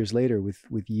all these years later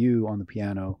with you on the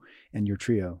piano and your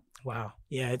trio. Wow.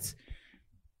 Yeah,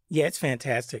 it's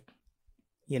fantastic.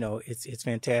 It's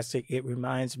fantastic. It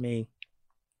reminds me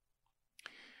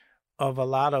of a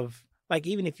lot of, like,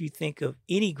 even if you think of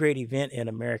any great event in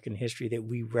American history that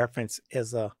we reference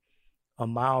as a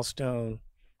milestone,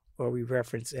 or we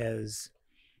reference as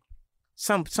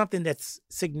something that's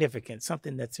significant,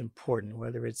 something that's important,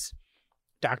 whether it's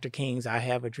Dr. King's I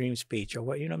Have a Dream speech or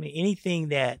what, anything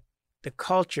that the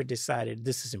culture decided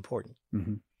this is important.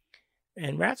 Mm-hmm.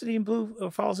 And Rhapsody in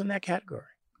Blue falls in that category.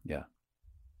 Yeah.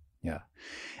 Yeah.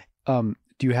 Do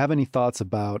you have any thoughts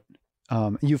about,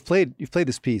 you've played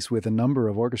this piece with a number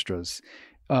of orchestras.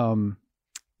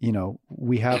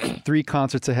 We have 3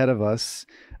 concerts ahead of us.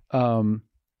 And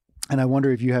I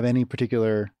wonder if you have any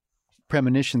particular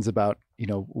premonitions about,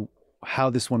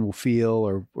 how this one will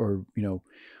feel or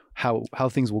how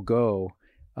things will go.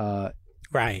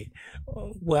 Right.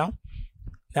 Well,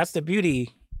 that's the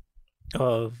beauty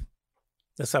of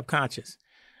the subconscious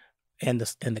and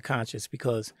the conscious,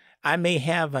 because I may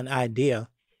have an idea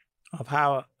of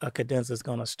how a cadenza is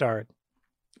going to start,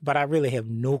 but I really have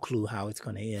no clue how it's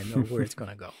going to end or where it's going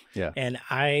to go. Yeah. And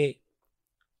I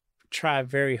try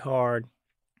very hard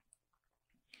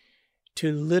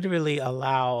to literally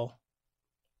allow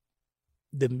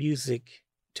the music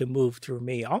to move through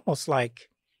me, almost like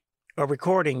a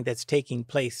recording that's taking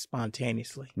place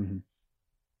spontaneously. Mm-hmm.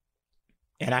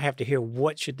 And I have to hear,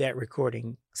 what should that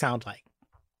recording sound like?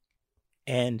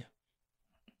 And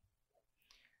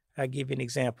I'll give you an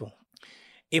example.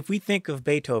 If we think of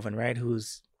Beethoven, right,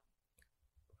 who's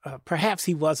perhaps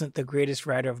he wasn't the greatest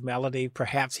writer of melody,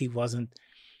 perhaps he wasn't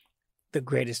the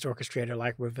greatest orchestrator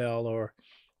like Ravel or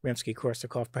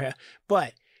Rimsky-Korsakov, perhaps,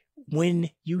 but when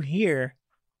you hear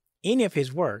any of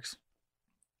his works,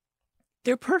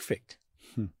 they're perfect.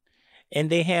 And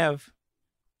they have,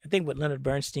 I think, what Leonard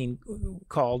Bernstein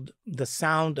called the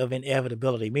sound of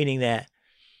inevitability, meaning that,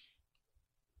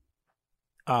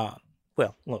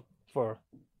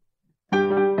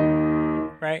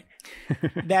 right?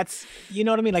 That's, you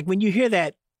know what I mean? Like when you hear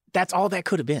that, that's all that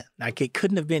could have been. Like it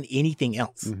couldn't have been anything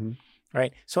else, mm-hmm.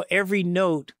 right? So every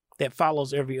note that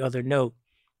follows every other note,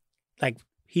 like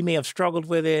he may have struggled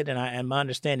with it, and my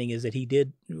understanding is that he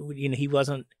did, he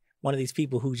wasn't one of these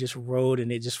people who just wrote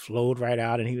and it just flowed right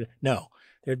out, and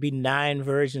there'd be 9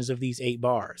 versions of these 8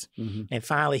 bars. Mm-hmm. And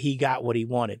finally he got what he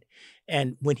wanted.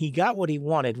 And when he got what he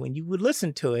wanted, when you would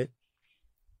listen to it,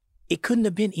 it couldn't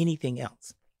have been anything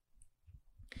else.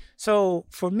 So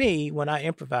for me, when I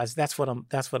improvise, that's what I'm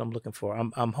looking for.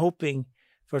 I'm hoping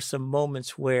for some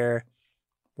moments where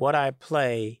what I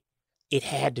play, it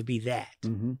had to be that.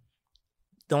 Mm-hmm.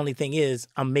 The only thing is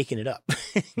I'm making it up.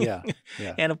 Yeah.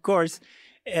 And of course,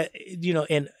 and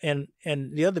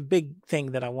the other big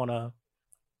thing that I want to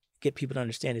get people to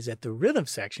understand is that the rhythm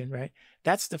section, right?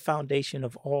 That's the foundation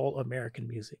of all American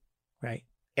music, right?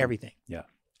 Everything. Yeah.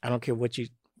 I don't care what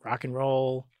rock and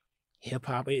roll, hip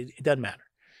hop, it doesn't matter.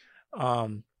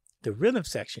 The rhythm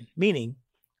section, meaning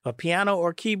a piano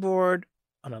or keyboard,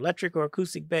 an electric or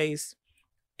acoustic bass,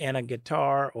 and a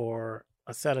guitar or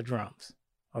a set of drums.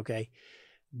 Okay.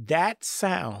 That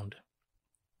sound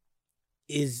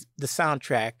is the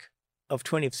soundtrack of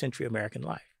 20th century American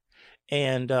life.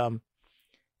 And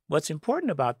what's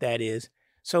important about that is,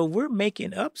 so we're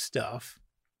making up stuff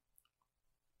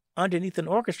underneath an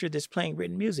orchestra that's playing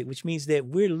written music, which means that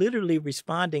we're literally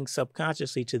responding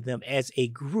subconsciously to them as a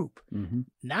group, mm-hmm.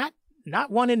 not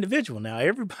one individual. Now,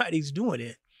 everybody's doing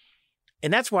it.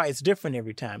 And that's why it's different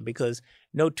every time, because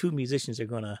no 2 musicians are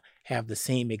going to have the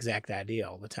same exact idea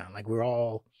all the time. Like we're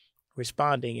all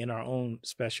responding in our own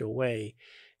special way.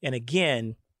 And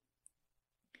again,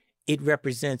 it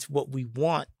represents what we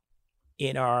want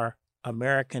in our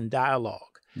American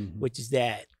dialogue, mm-hmm. which is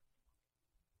that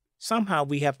somehow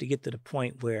we have to get to the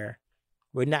point where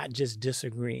we're not just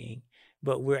disagreeing,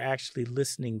 but we're actually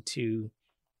listening to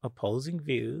opposing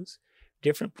views,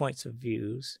 different points of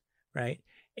views, right?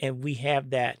 And we have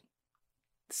that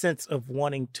sense of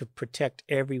wanting to protect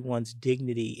everyone's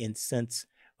dignity and sense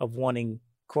of wanting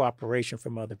cooperation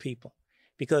from other people.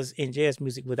 Because in jazz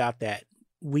music, without that,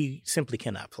 we simply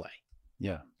cannot play.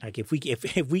 Yeah. Like if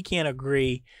we can't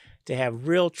agree to have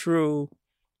real, true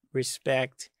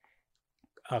respect,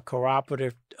 a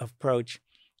cooperative approach,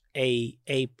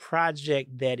 a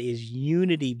project that is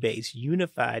unity based,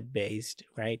 unified based,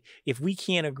 right? If we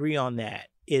can't agree on that,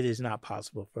 it is not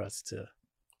possible for us to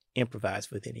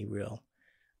improvise with any real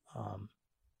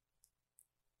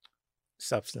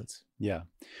substance. Yeah.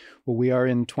 Well, we are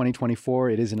in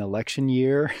 2024. It is an election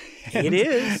year. It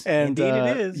is. And, indeed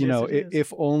it is. you Yes, know, it is.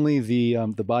 if only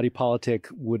the body politic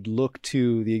would look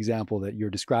to the example that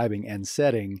you're describing and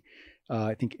setting,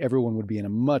 I think everyone would be in a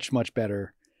much, much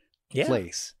better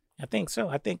place. I think so.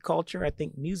 I think culture, I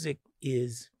think music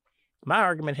is, my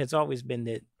argument has always been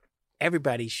that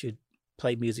everybody should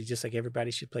play music just like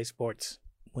everybody should play sports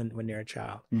when they're a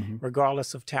child,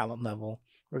 regardless of talent level,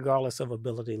 regardless of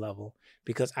ability level,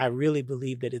 because I really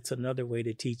believe that it's another way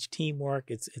to teach teamwork.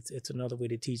 It's another way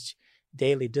to teach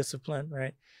daily discipline,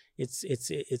 right?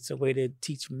 It's a way to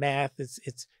teach math.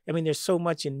 I mean, there's so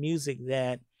much in music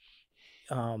that,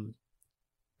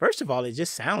 first of all, it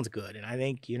just sounds good. And I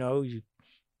think, you know, you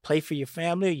play for your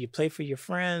family, or you play for your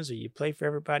friends, or you play for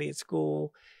everybody at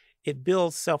school. It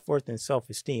builds self-worth and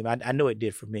self-esteem. I know it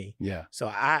did for me. Yeah. So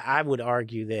I would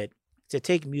argue that to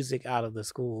take music out of the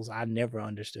schools, I never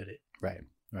understood it. Right,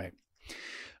 right.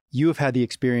 You have had the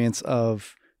experience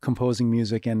of composing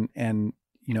music and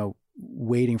you know,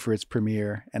 waiting for its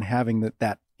premiere and having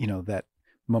that you know, that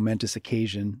momentous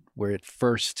occasion where it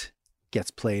first gets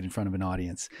played in front of an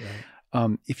audience.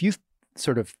 Right. If you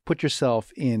sort of put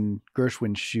yourself in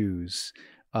Gershwin's shoes,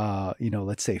 you know,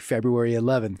 let's say February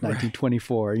 11th,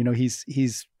 1924, right. You know, he's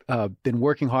been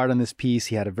working hard on this piece.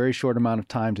 He had a very short amount of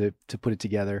time to put it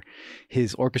together.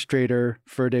 His orchestrator,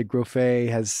 Ferde Groffet,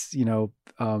 has, you know,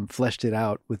 fleshed it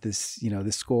out with this, you know,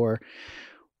 this score.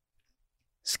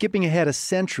 Skipping ahead a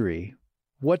century,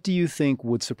 what do you think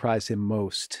would surprise him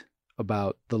most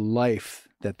about the life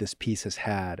that this piece has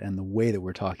had and the way that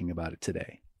we're talking about it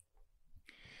today?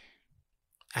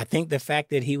 I think the fact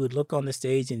that he would look on the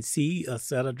stage and see a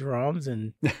set of drums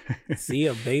and see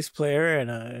a bass player and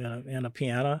a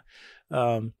piano,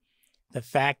 the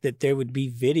fact that there would be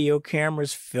video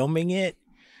cameras filming it,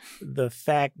 the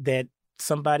fact that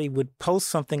somebody would post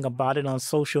something about it on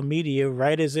social media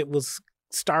right as it was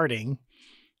starting,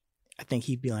 I think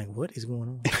he'd be like, what is going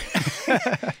on?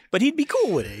 But he'd be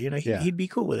cool with it. You know, he'd be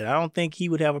cool with it. I don't think he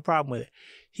would have a problem with it.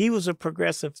 He was a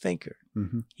progressive thinker.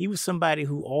 He was somebody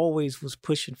who always was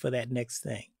pushing for that next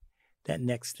thing,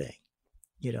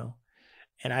 you know.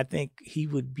 And I think he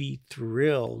would be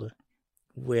thrilled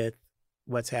with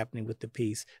what's happening with the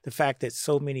piece. The fact that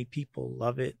so many people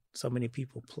love it, so many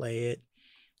people play it,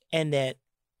 and that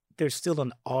there's still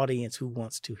an audience who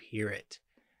wants to hear it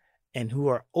and who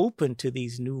are open to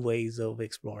these new ways of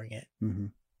exploring it.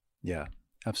 Yeah,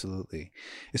 absolutely.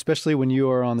 Especially when you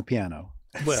are on the piano.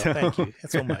 Well, thank you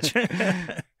so much.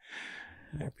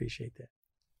 I appreciate that.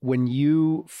 When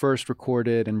you first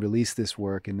recorded and released this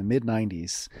work in the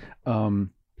mid-90s,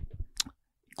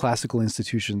 classical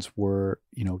institutions were,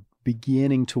 you know,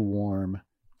 beginning to warm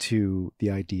to the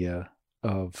idea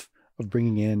of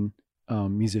bringing in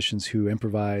musicians who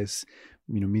improvise,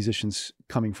 you know, musicians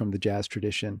coming from the jazz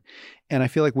tradition. And I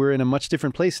feel like we're in a much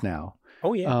different place now.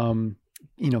 Oh, yeah.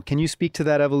 You know, can you speak to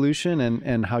that evolution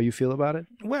and how you feel about it?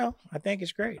 Well, I think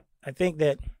it's great. I think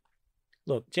that,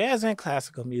 look, jazz and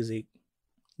classical music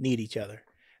need each other.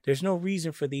 There's no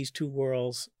reason for these two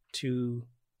worlds to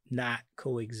not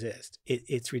coexist.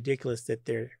 It's ridiculous that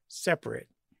they're separate.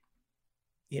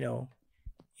 You know,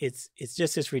 it's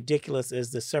just as ridiculous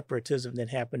as the separatism that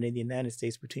happened in the United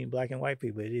States between black and white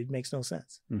people. It makes no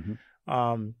sense.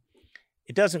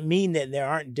 It doesn't mean that there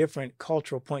aren't different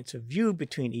cultural points of view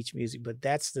between each music, but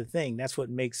that's the thing. That's what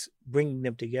makes bringing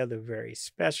them together very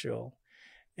special.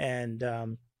 And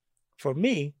for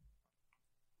me,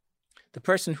 the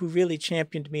person who really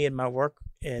championed me in my work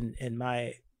and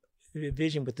my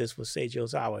vision with this was Seiji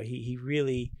Ozawa. He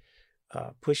really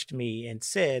pushed me and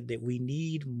said that we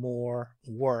need more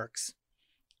works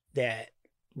that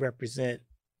represent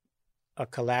a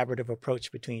collaborative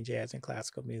approach between jazz and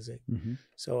classical music.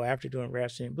 So after doing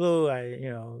Rhapsody in Blue,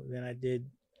 then I did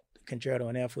Concerto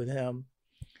in F with him,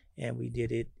 and we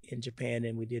did it in Japan,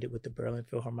 and we did it with the Berlin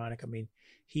Philharmonic. I mean,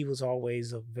 he was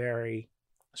always a very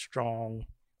strong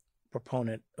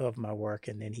proponent of my work,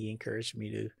 and then he encouraged me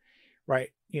to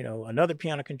write, you know, another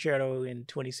piano concerto in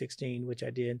 2016, which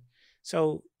I did.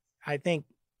 So I think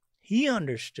he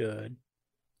understood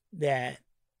that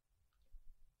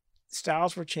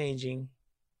styles were changing.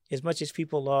 As much as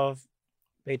people love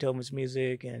Beethoven's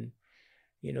music and,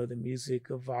 you know, the music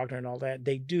of Wagner and all that,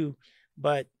 they do.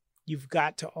 But you've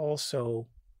got to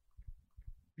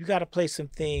play some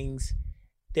things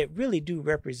that really do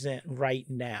represent right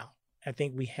now. I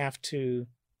think we have to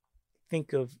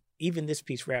think of even this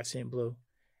piece, Rhapsody in Blue,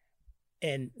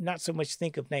 and not so much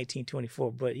think of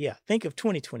 1924, but yeah, think of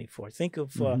 2024. Think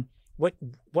of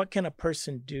what can a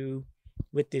person do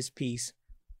with this piece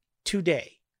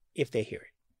today if they hear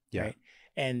it. Yeah. Right?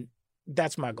 And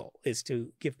that's my goal, is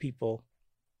to give people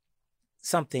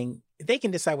something. They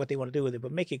can decide what they want to do with it,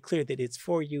 but make it clear that it's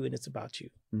for you and it's about you.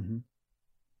 Mm-hmm.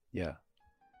 Yeah.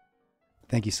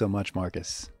 Thank you so much,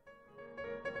 Marcus.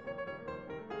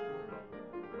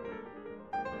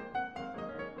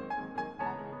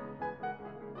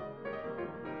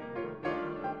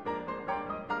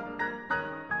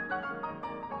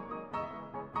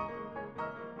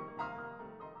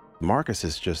 Marcus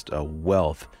is just a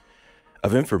wealth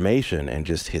of information, and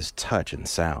just his touch and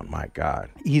sound. My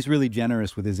God. He's really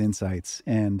generous with his insights,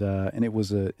 and it was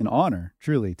an honor,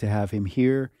 truly, to have him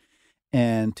here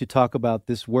and to talk about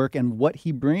this work and what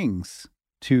he brings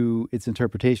to its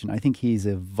interpretation. I think he's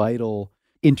a vital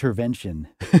intervention,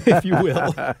 if you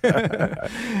will.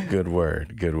 Good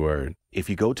word. Good word. If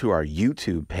you go to our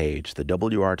YouTube page, the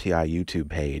WRTI YouTube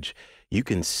page, you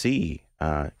can see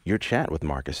your chat with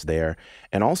Marcus there,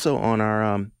 and also on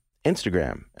our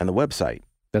Instagram and the website.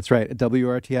 That's right, at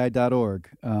WRTI.org.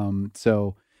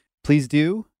 So please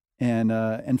do,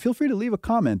 and feel free to leave a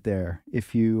comment there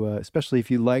if you, especially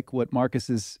if you like what Marcus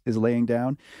is laying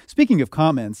down. Speaking of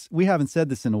comments, we haven't said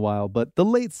this in a while, but the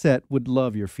Late Set would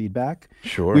love your feedback.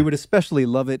 Sure. We would especially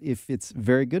love it if it's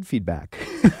very good feedback.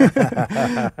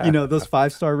 Those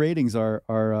 5-star ratings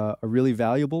are really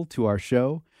valuable to our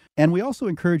show. And we also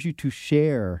encourage you to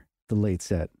share the Late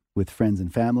Set with friends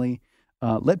and family.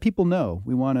 Let people know.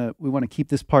 We want to keep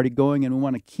this party going, and we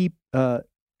want to keep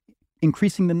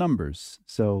increasing the numbers.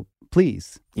 So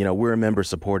please. We're a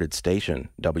member-supported station,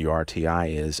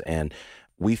 WRTI is, and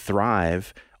we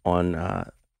thrive on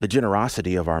the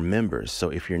generosity of our members. So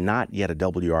if you're not yet a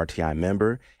WRTI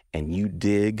member and you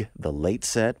dig the Late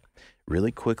Set,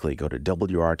 really quickly go to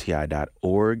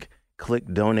WRTI.org,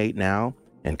 click Donate Now,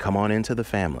 and come on into the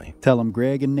family. Tell them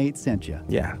Greg and Nate sent you.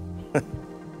 Yeah.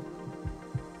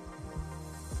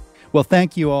 Well,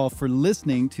 thank you all for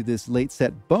listening to this Late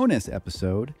Set bonus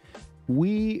episode.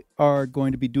 We are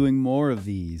going to be doing more of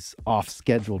these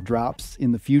off-schedule drops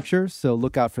in the future, so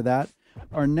look out for that.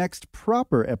 Our next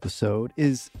proper episode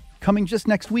is coming just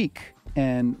next week,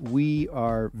 and we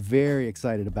are very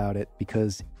excited about it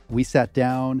because we sat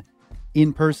down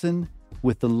in person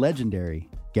with the legendary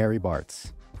Gary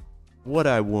Bartz. What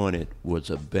I wanted was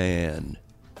a band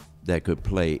that could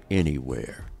play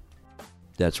anywhere.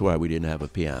 That's why we didn't have a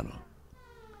piano,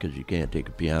 because you can't take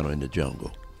a piano in the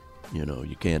jungle.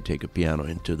 You can't take a piano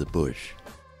into the bush.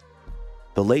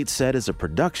 The Late Set is a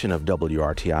production of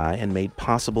WRTI and made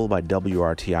possible by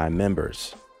WRTI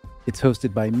members. It's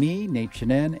hosted by me, Nate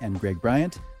Chinen, and Greg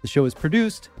Bryant. The show is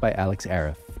produced by Alex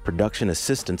Arif. Production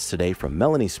assistance today from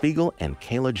Melanie Spiegel and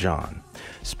Kayla John.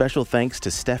 Special thanks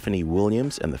to Stephanie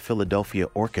Williams and the Philadelphia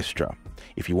Orchestra.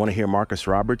 If you want to hear Marcus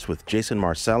Roberts with Jason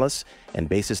Marcellus and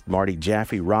bassist Marty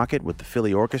Jaffe Rocket with the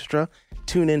Philly Orchestra,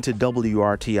 tune in to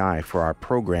WRTI for our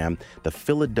program, The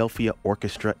Philadelphia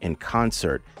Orchestra in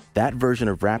Concert. That version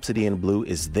of Rhapsody in Blue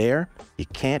is there. You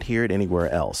can't hear it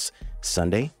anywhere else.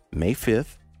 Sunday, May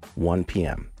 5th, 1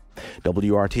 p.m.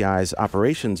 WRTI's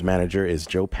operations manager is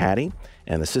Joe Patty,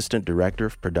 and Assistant Director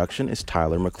of Production is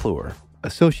Tyler McClure.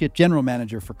 Associate General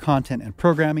Manager for Content and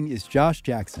Programming is Josh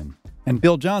Jackson, and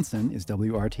Bill Johnson is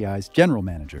WRTI's General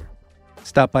Manager.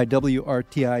 Stop by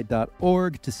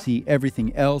WRTI.org to see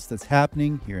everything else that's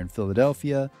happening here in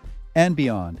Philadelphia and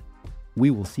beyond. We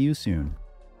will see you soon.